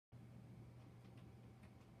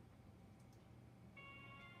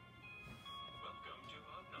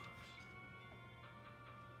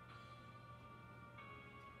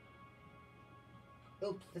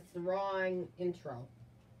Oops, that's the wrong intro.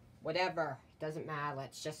 Whatever, doesn't matter.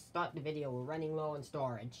 Let's just start the video. We're running low on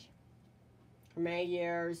storage. For many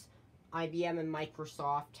years, IBM and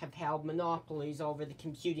Microsoft have held monopolies over the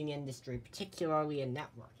computing industry, particularly in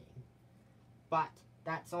networking. But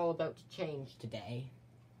that's all about to change today,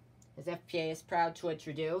 as FPA is proud to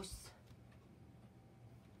introduce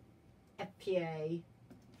FPA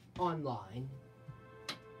Online.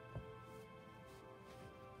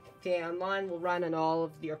 FPA Online will run on all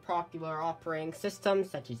of your popular operating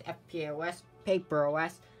systems such as FPA OS, Paper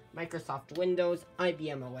OS, Microsoft Windows,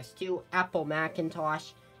 IBM OS 2, Apple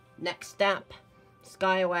Macintosh, NextStep,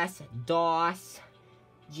 SkyOS, DOS,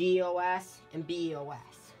 GOS, and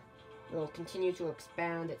BOS. It will continue to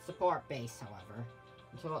expand its support base, however,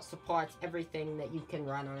 until it supports everything that you can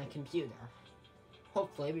run on a computer.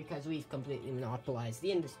 Hopefully, because we've completely monopolized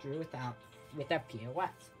the industry with FPA OS,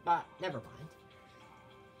 but never mind.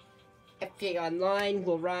 FPA Online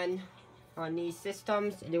will run on these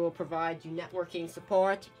systems, and it will provide you networking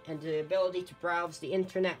support and the ability to browse the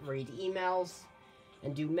internet, read emails,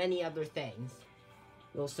 and do many other things.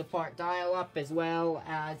 It will support dial-up as well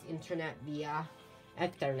as internet via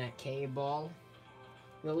Ethernet cable.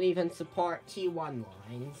 It will even support T1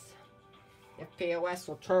 lines. FPOS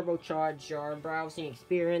will turbocharge your browsing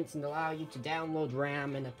experience and allow you to download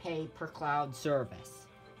RAM in a pay-per-cloud service.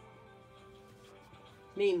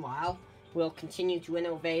 Meanwhile, we'll continue to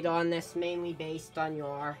innovate on this, mainly based on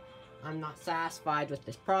your "I'm not satisfied with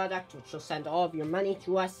this product," which will send all of your money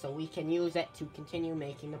to us so we can use it to continue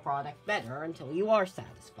making the product better until you are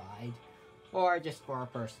satisfied. Or just for a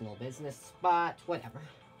personal business, but whatever.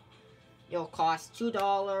 It'll cost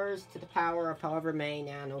 $2 to the power of however many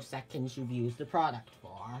nanoseconds you've used the product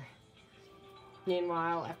for.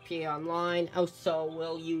 Meanwhile, FPA Online also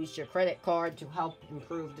will use your credit card to help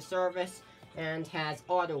improve the service, and has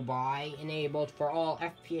auto buy enabled for all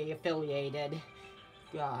FPA affiliated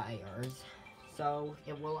buyers. So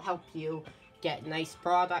it will help you get nice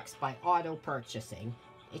products by auto purchasing.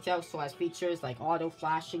 It also has features like auto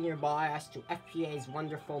flashing your BIOS to FPA's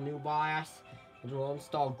wonderful new BIOS, and will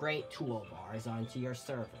install great toolbars onto your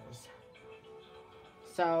servers.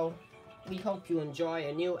 So we hope you enjoy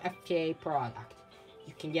a new FPA product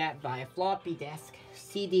you can get via floppy disk,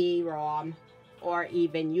 CD-ROM, or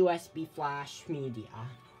even USB flash media.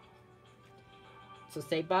 So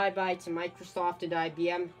say bye-bye to Microsoft and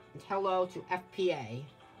IBM, and hello to FPA.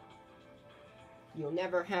 You'll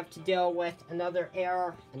never have to deal with another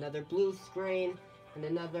error, another blue screen, and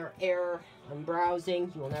another error on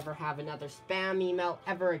browsing. You'll never have another spam email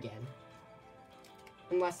ever again.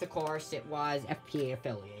 Unless, of course, it was FPA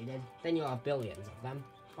affiliated. Then you'll have billions of them.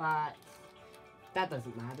 But that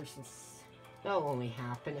doesn't matter, since that'll only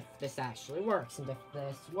happen if this actually works, and if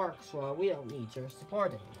this works, well, we don't need your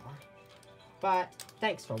support anymore. But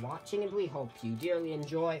thanks for watching, and we hope you dearly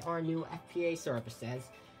enjoy our new FPA services.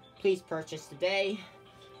 Please purchase today,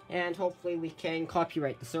 and hopefully we can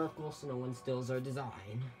copyright the circle so no one steals our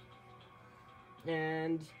design.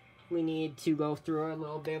 And we need to go through a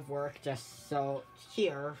little bit of work just so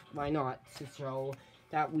here, why not, to show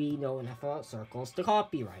that we know enough about circles to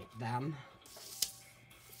copyright them.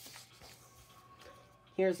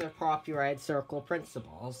 Here's our copyright circle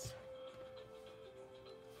principles.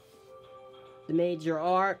 The major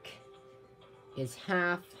arc is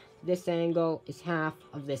half, this angle is half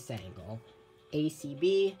of this angle.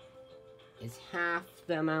 ACB is half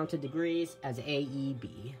the amount of degrees as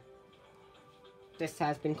AEB. This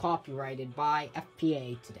has been copyrighted by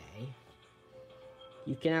FPA today.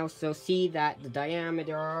 You can also see that the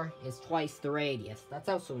diameter is twice the radius. That's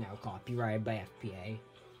also now copyrighted by FPA.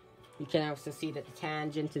 You can also see that the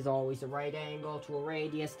tangent is always a right angle to a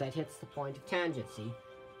radius that hits the point of tangency.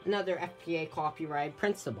 Another FPA copyright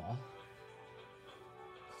principle.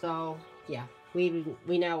 So, yeah, we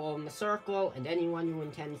now own the circle, and anyone who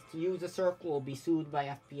intends to use a circle will be sued by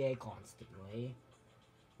FPA constantly.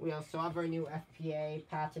 We also have our new FPA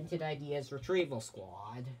Patented Ideas Retrieval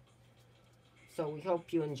Squad. So we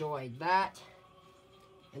hope you enjoyed that,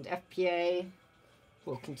 and FPA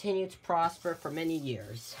will continue to prosper for many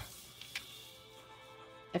years.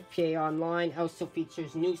 FPA Online also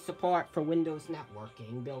features new support for Windows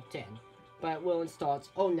networking built in, but will install its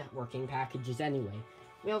own networking packages anyway.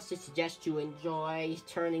 We also suggest you enjoy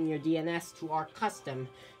turning your DNS to our custom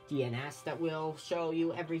DNS that will show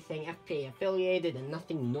you everything FPA affiliated and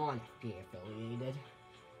nothing non-FPA affiliated.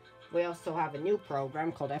 We also have a new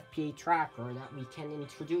program called FPA Tracker that we can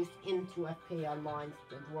introduce into FPA Online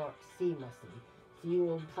that works seamlessly. So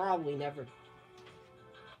you'll probably never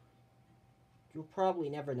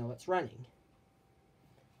know it's running.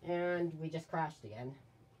 And we just crashed again.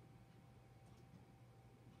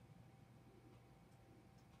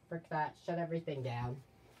 frick that, shut everything down.